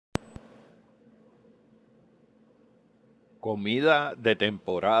Comida de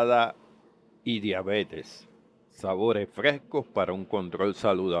temporada y diabetes. Sabores frescos para un control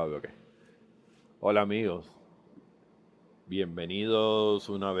saludable. Hola amigos, bienvenidos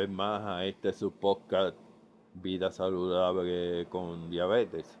una vez más a este su podcast Vida Saludable con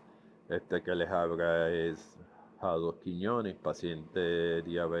Diabetes. Este que les habla es Jado Quiñones, paciente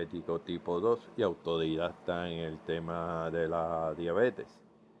diabético tipo 2 y autodidacta en el tema de la diabetes.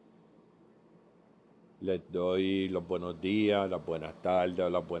 Les doy los buenos días, las buenas tardes o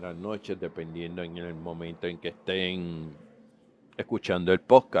las buenas noches, dependiendo en el momento en que estén escuchando el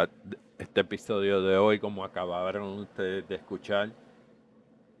podcast. Este episodio de hoy, como acabaron ustedes de escuchar,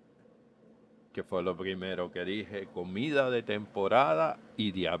 que fue lo primero que dije, comida de temporada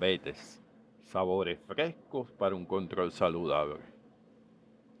y diabetes. Sabores frescos para un control saludable.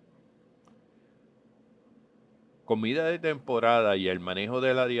 Comida de temporada y el manejo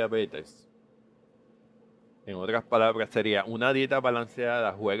de la diabetes. En otras palabras, sería una dieta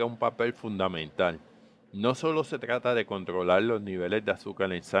balanceada juega un papel fundamental. No solo se trata de controlar los niveles de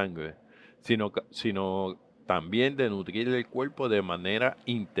azúcar en sangre, sino también de nutrir el cuerpo de manera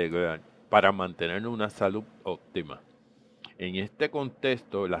integral para mantener una salud óptima. En este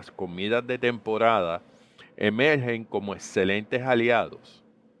contexto, las comidas de temporada emergen como excelentes aliados.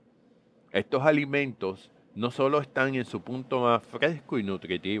 Estos alimentos no solo están en su punto más fresco y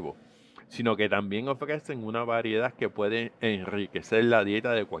nutritivo, sino que también ofrecen una variedad que puede enriquecer la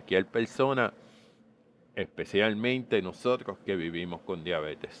dieta de cualquier persona, especialmente nosotros que vivimos con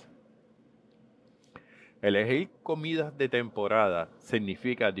diabetes. Elegir comidas de temporada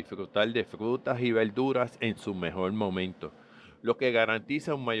significa disfrutar de frutas y verduras en su mejor momento, lo que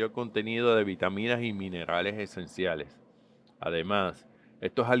garantiza un mayor contenido de vitaminas y minerales esenciales. Además,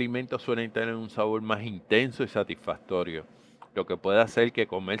 estos alimentos suelen tener un sabor más intenso y satisfactorio, lo que puede hacer que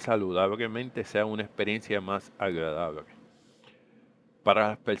comer saludablemente sea una experiencia más agradable. Para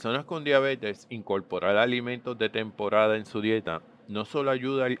las personas con diabetes, incorporar alimentos de temporada en su dieta no solo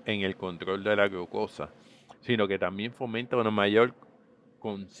ayuda en el control de la glucosa, sino que también fomenta una mayor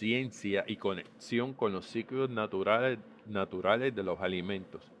conciencia y conexión con los ciclos naturales de los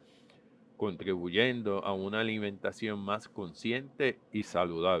alimentos, contribuyendo a una alimentación más consciente y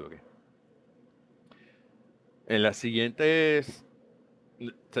saludable. En las siguientes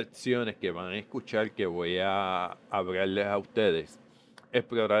secciones que van a escuchar que voy a hablarles a ustedes,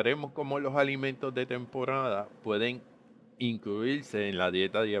 exploraremos cómo los alimentos de temporada pueden incluirse en la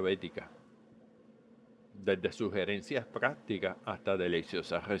dieta diabética, desde sugerencias prácticas hasta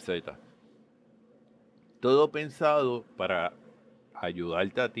deliciosas recetas. Todo pensado para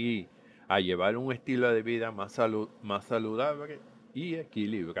ayudarte a ti a llevar un estilo de vida más saludable y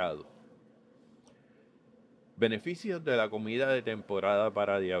equilibrado. Beneficios de la comida de temporada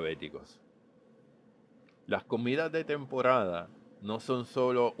para diabéticos. Las comidas de temporada no son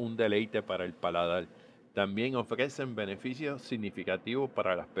solo un deleite para el paladar, también ofrecen beneficios significativos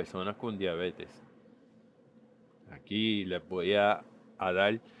para las personas con diabetes. Aquí les voy a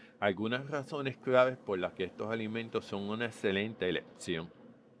dar algunas razones claves por las que estos alimentos son una excelente elección.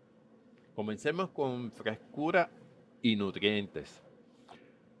 Comencemos con frescura y nutrientes.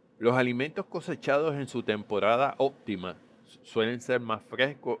 Los alimentos cosechados en su temporada óptima suelen ser más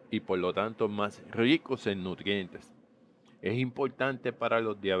frescos y por lo tanto más ricos en nutrientes. Es importante para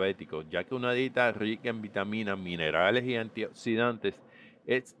los diabéticos, ya que una dieta rica en vitaminas, minerales y antioxidantes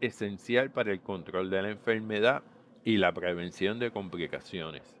es esencial para el control de la enfermedad y la prevención de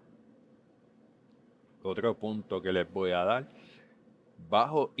complicaciones. Otro punto que les voy a dar,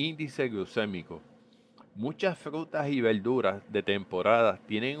 bajo índice glucémico. Muchas frutas y verduras de temporada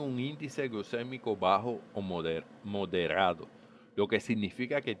tienen un índice glucémico bajo o moderado, lo que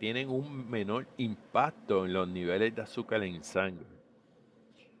significa que tienen un menor impacto en los niveles de azúcar en sangre.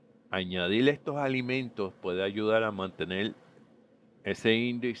 Añadir estos alimentos puede ayudar a mantener ese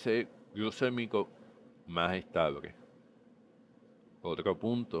índice glucémico más estable. Otro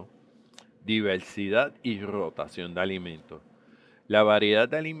punto, diversidad y rotación de alimentos. La variedad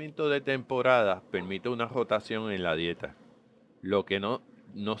de alimentos de temporada permite una rotación en la dieta, lo que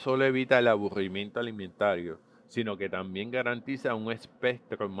no solo evita el aburrimiento alimentario, sino que también garantiza un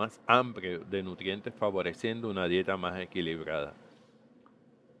espectro más amplio de nutrientes favoreciendo una dieta más equilibrada.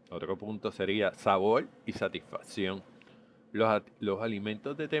 Otro punto sería sabor y satisfacción. Los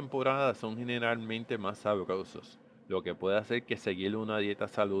alimentos de temporada son generalmente más sabrosos, lo que puede hacer que seguir una dieta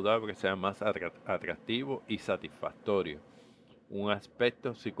saludable sea más atractivo y satisfactorio. Un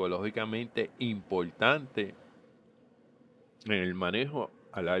aspecto psicológicamente importante en el manejo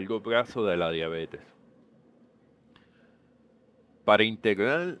a largo plazo de la diabetes. Para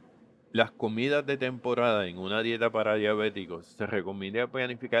integrar Las comidas de temporada en una dieta para diabéticos. Se recomienda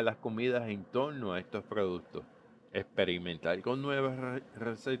planificar las comidas en torno a estos productos, experimentar con nuevas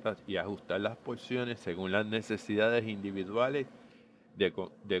recetas y ajustar las porciones según las necesidades individuales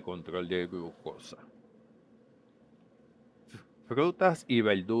de control de glucosa. Frutas y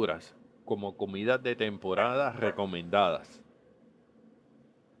verduras como comidas de temporada recomendadas.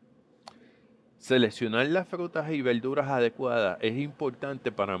 Seleccionar las frutas y verduras adecuadas es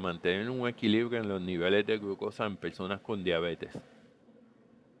importante para mantener un equilibrio en los niveles de glucosa en personas con diabetes.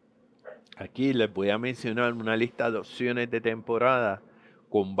 Aquí les voy a mencionar una lista de opciones de temporada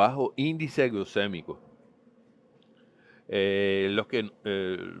con bajo índice glucémico. Los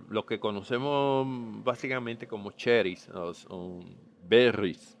que conocemos básicamente como cherries o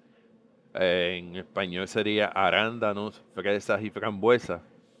berries, en español sería arándanos, fresas y frambuesas,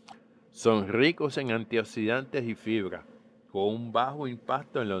 son ricos en antioxidantes y fibra, con un bajo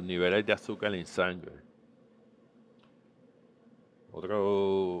impacto en los niveles de azúcar en sangre.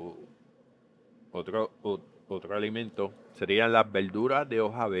 Otro alimento serían las verduras de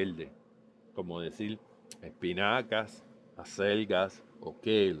hoja verde, como decir espinacas, acelgas o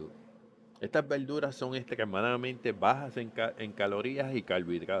kale. Estas verduras son extremadamente bajas en calorías y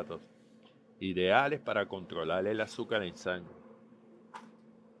carbohidratos, ideales para controlar el azúcar en sangre.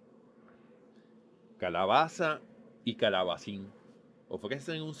 Calabaza y calabacín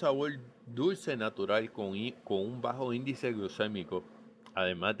ofrecen un sabor dulce natural con un bajo índice glucémico,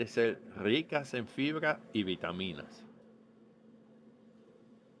 además de ser ricas en fibra y vitaminas.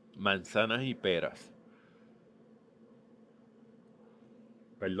 Manzanas y peras.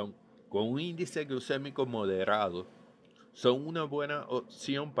 Con un índice glucémico moderado, son una buena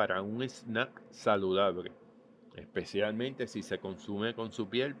opción para un snack saludable, especialmente si se consume con su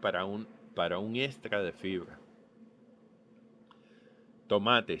piel para un extra de fibra.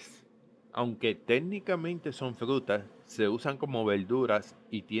 Tomates. Aunque técnicamente son frutas, se usan como verduras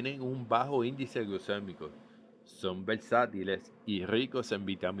y tienen un bajo índice glucémico. Son versátiles y ricos en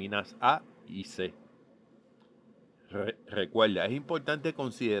vitaminas A y C. Recuerda, es importante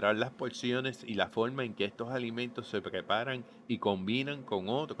considerar las porciones y la forma en que estos alimentos se preparan y combinan con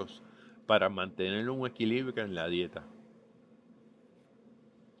otros para mantener un equilibrio en la dieta.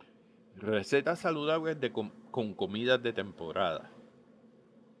 Recetas saludables con comidas de temporada.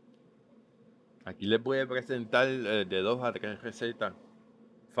 Aquí les voy a presentar de 2 a 3 recetas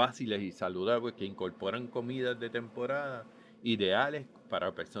fáciles y saludables que incorporan comidas de temporada ideales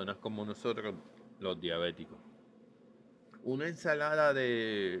para personas como nosotros, los diabéticos. Una ensalada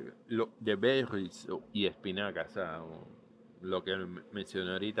de berries y espinacas, o sea, lo que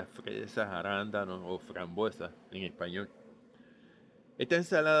mencioné ahorita, fresas, arándanos o frambuesas en español. Esta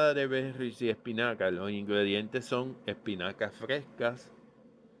ensalada de berries y espinacas, los ingredientes son espinacas frescas,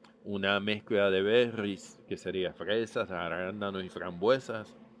 una mezcla de berries, que sería fresas, arándanos y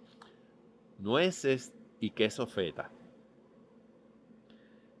frambuesas, nueces y queso feta.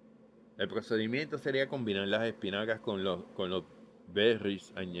 El procedimiento sería combinar las espinacas con los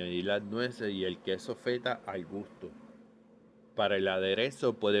berries, añadir las nueces y el queso feta al gusto. Para el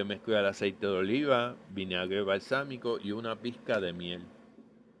aderezo puede mezclar aceite de oliva, vinagre balsámico y una pizca de miel.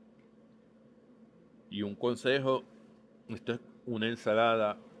 Y un consejo, esto es una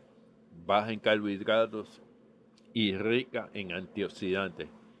ensalada baja en carbohidratos y rica en antioxidantes,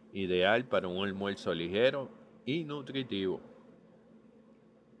 ideal para un almuerzo ligero y nutritivo.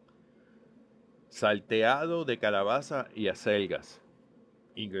 Salteado de calabaza y acelgas.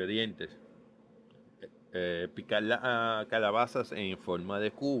 Ingredientes: picar las calabazas en forma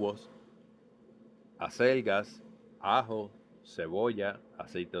de cubos, acelgas, ajo, cebolla,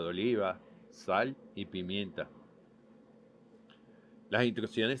 aceite de oliva, sal y pimienta. Las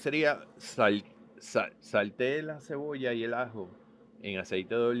instrucciones serían saltee la cebolla y el ajo en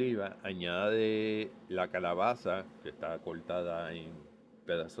aceite de oliva, añade la calabaza que está cortada en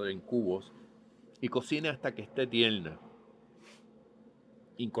pedazos en cubos y cocine hasta que esté tierna.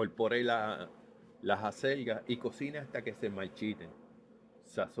 Incorpore las acelgas y cocine hasta que se marchiten.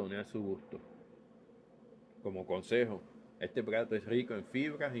 Sazone a su gusto. Como consejo, este plato es rico en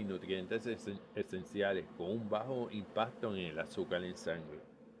fibras y nutrientes esenciales con un bajo impacto en el azúcar en sangre.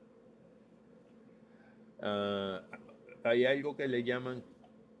 Hay algo que le llaman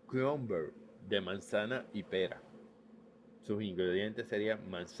crumble de manzana y pera. Sus ingredientes serían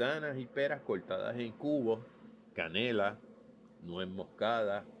manzanas y peras cortadas en cubos, canela, nuez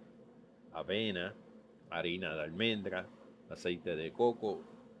moscada, avena, harina de almendra, aceite de coco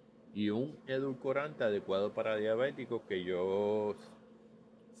y un edulcorante adecuado para diabéticos que yo,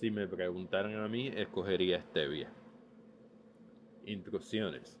 si me preguntaran a mí, escogería stevia.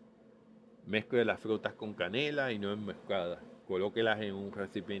 Instrucciones: Mezcle las frutas con canela y nuez moscada. Colóquelas en un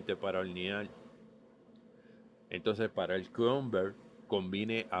recipiente para hornear. Entonces, para el crumble,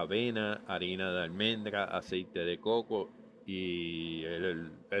 combine avena, harina de almendra, aceite de coco y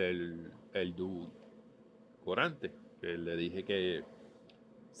el edulcorante, que le dije que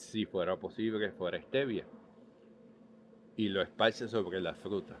si fuera posible que fuera stevia. Y lo esparce sobre la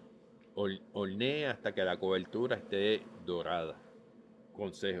fruta. Hornee hasta que la cobertura esté dorada.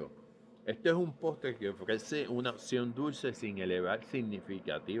 Consejo: este es un postre que ofrece una opción dulce sin elevar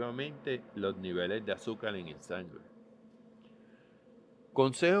significativamente los niveles de azúcar en el sangre.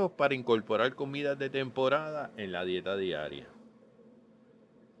 Consejos para incorporar comidas de temporada en la dieta diaria.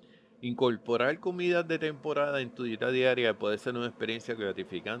 Incorporar comidas de temporada en tu dieta diaria puede ser una experiencia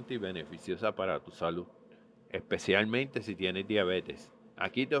gratificante y beneficiosa para tu salud, especialmente si tienes diabetes.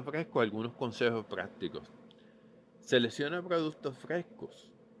 Aquí te ofrezco algunos consejos prácticos. Selecciona productos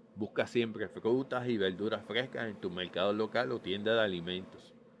frescos. Busca siempre frutas y verduras frescas en tu mercado local o tienda de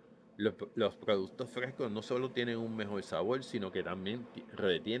alimentos. Los productos frescos no solo tienen un mejor sabor, sino que también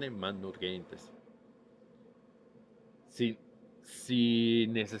retienen más nutrientes. Si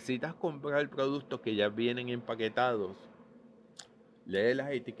necesitas comprar productos que ya vienen empaquetados, lee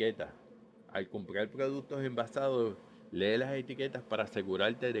las etiquetas. Al comprar productos envasados, lee las etiquetas para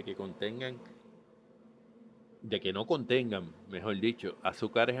asegurarte de que no contengan, mejor dicho,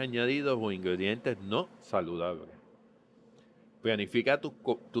 azúcares añadidos o ingredientes no saludables. Planifica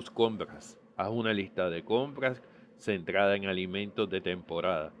tus compras. Haz una lista de compras centrada en alimentos de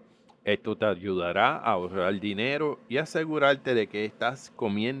temporada. Esto te ayudará a ahorrar dinero y asegurarte de que estás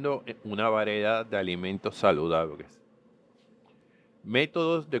comiendo una variedad de alimentos saludables.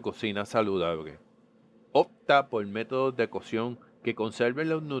 Métodos de cocina saludable. Opta por métodos de cocción que conserven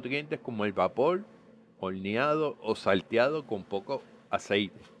los nutrientes como el vapor, horneado o salteado con poco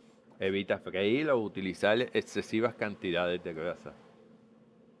aceite. Evita freír o utilizar excesivas cantidades de grasa.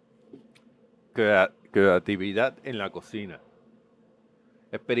 Creatividad en la cocina.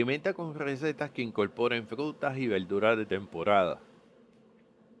 Experimenta con recetas que incorporen frutas y verduras de temporada.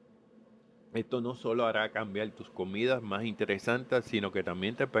 Esto no solo hará cambiar tus comidas más interesantes, sino que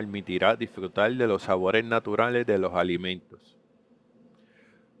también te permitirá disfrutar de los sabores naturales de los alimentos.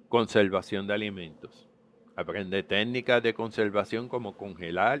 Conservación de alimentos. Aprende técnicas de conservación como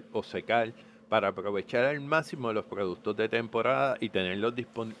congelar o secar para aprovechar al máximo los productos de temporada y tenerlos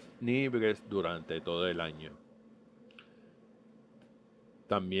disponibles durante todo el año.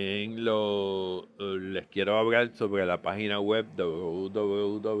 También les quiero hablar sobre la página web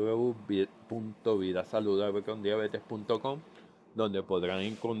www.vidasaludablecondiabetes.com, donde podrán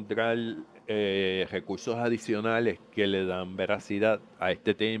encontrar recursos adicionales que le dan veracidad a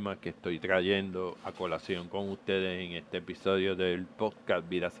este tema que estoy trayendo a colación con ustedes en este episodio del podcast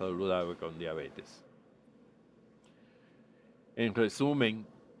Vida Saludable con Diabetes. En resumen,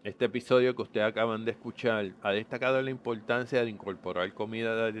 este episodio que ustedes acaban de escuchar ha destacado la importancia de incorporar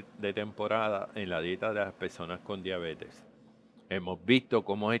comida de temporada en la dieta de las personas con diabetes. Hemos visto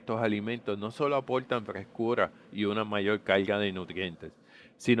cómo estos alimentos no solo aportan frescura y una mayor carga de nutrientes,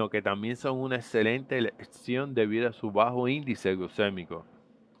 sino que también son una excelente elección debido a su bajo índice glucémico,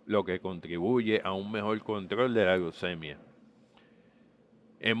 lo que contribuye a un mejor control de la glucemia.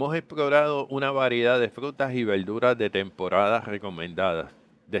 Hemos explorado una variedad de frutas y verduras de temporada recomendadas,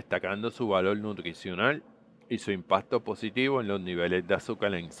 destacando su valor nutricional y su impacto positivo en los niveles de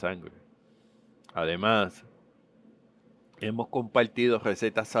azúcar en sangre. Además, hemos compartido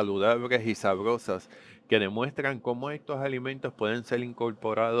recetas saludables y sabrosas que demuestran cómo estos alimentos pueden ser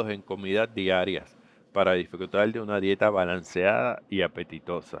incorporados en comidas diarias para disfrutar de una dieta balanceada y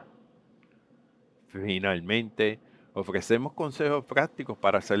apetitosa. Finalmente, ofrecemos consejos prácticos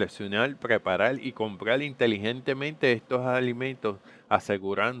para seleccionar, preparar y comprar inteligentemente estos alimentos,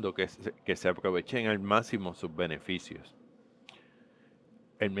 asegurando que se aprovechen al máximo sus beneficios.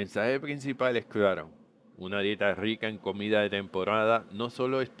 El mensaje principal es claro: una dieta rica en comida de temporada no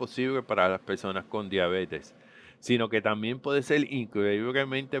solo es posible para las personas con diabetes, sino que también puede ser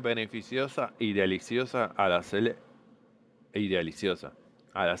increíblemente beneficiosa y deliciosa al hacer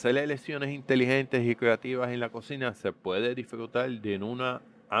elecciones inteligentes y creativas en la cocina. Se puede disfrutar de una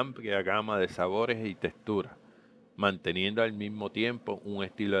amplia gama de sabores y texturas, manteniendo al mismo tiempo un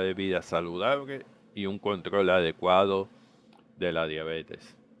estilo de vida saludable y un control adecuado de la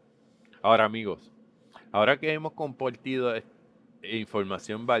diabetes. Ahora, amigos, ahora que hemos compartido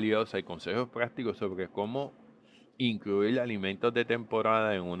información valiosa y consejos prácticos sobre cómo incluir alimentos de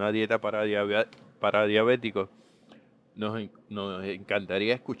temporada en una dieta para diabéticos, nos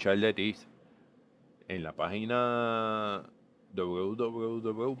encantaría escuchar de ti. En la página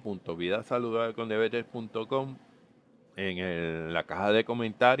www.vidasaludablecondiabetes.com. En la caja de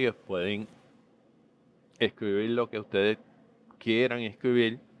comentarios pueden escribir lo que ustedes quieran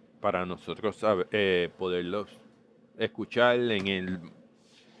escribir para nosotros poderlos escuchar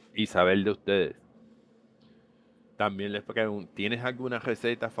y saber de ustedes. También les pregunto, ¿tienes alguna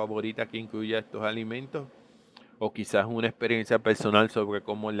receta favorita que incluya estos alimentos? O quizás una experiencia personal sobre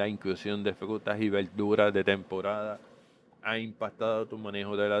cómo la inclusión de frutas y verduras de temporada ha impactado tu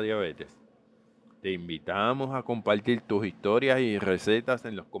manejo de la diabetes. Te invitamos a compartir tus historias y recetas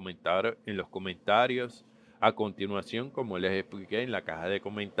en los comentarios. A continuación, como les expliqué, en la caja de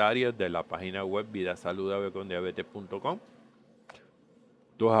comentarios de la página web vidasaludablecondiabetes.com.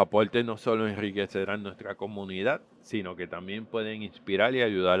 Tus aportes no solo enriquecerán nuestra comunidad, sino que también pueden inspirar y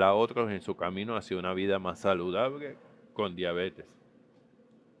ayudar a otros en su camino hacia una vida más saludable con diabetes.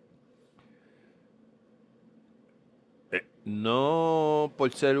 No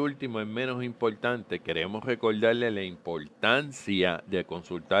por ser último es menos importante, queremos recordarle la importancia de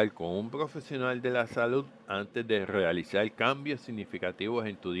consultar con un profesional de la salud antes de realizar cambios significativos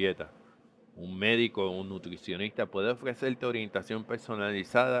en tu dieta. Un médico o un nutricionista puede ofrecerte orientación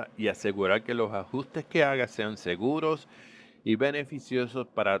personalizada y asegurar que los ajustes que hagas sean seguros y beneficiosos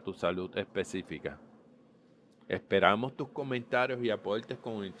para tu salud específica. Esperamos tus comentarios y aportes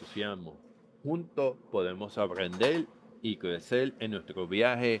con entusiasmo. Juntos podemos aprender y crecer en nuestro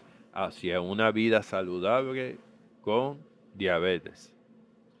viaje hacia una vida saludable con diabetes.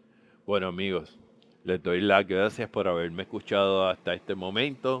 Bueno amigos, les doy las gracias por haberme escuchado hasta este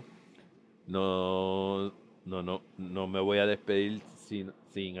momento. No me voy a despedir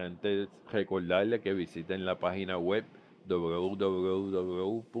sin antes recordarles que visiten la página web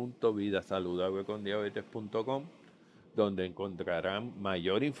www.vidasaludablecondiabetes.com, donde encontrarán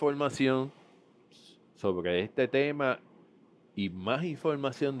mayor información sobre este tema y más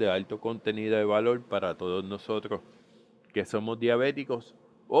información de alto contenido de valor para todos nosotros que somos diabéticos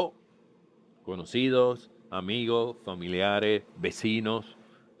o conocidos, amigos, familiares, vecinos,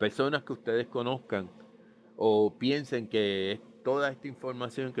 personas que ustedes conozcan o piensen que toda esta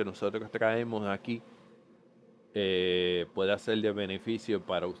información que nosotros traemos aquí pueda ser de beneficio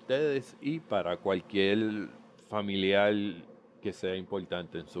para ustedes y para cualquier familiar que sea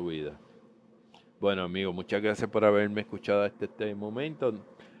importante en su vida. Bueno amigos, muchas gracias por haberme escuchado hasta este momento.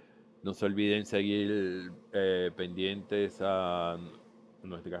 No se olviden seguir pendientes a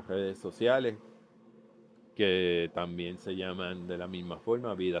nuestras redes sociales, que también se llaman de la misma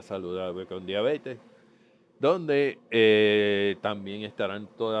forma, Vida Saludable con Diabetes, donde también estarán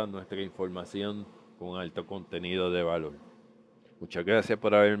toda nuestra información con alto contenido de valor. Muchas gracias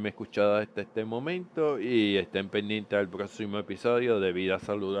por haberme escuchado hasta este momento y estén pendientes al próximo episodio de Vida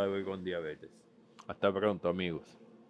Saludable con Diabetes. Hasta pronto amigos.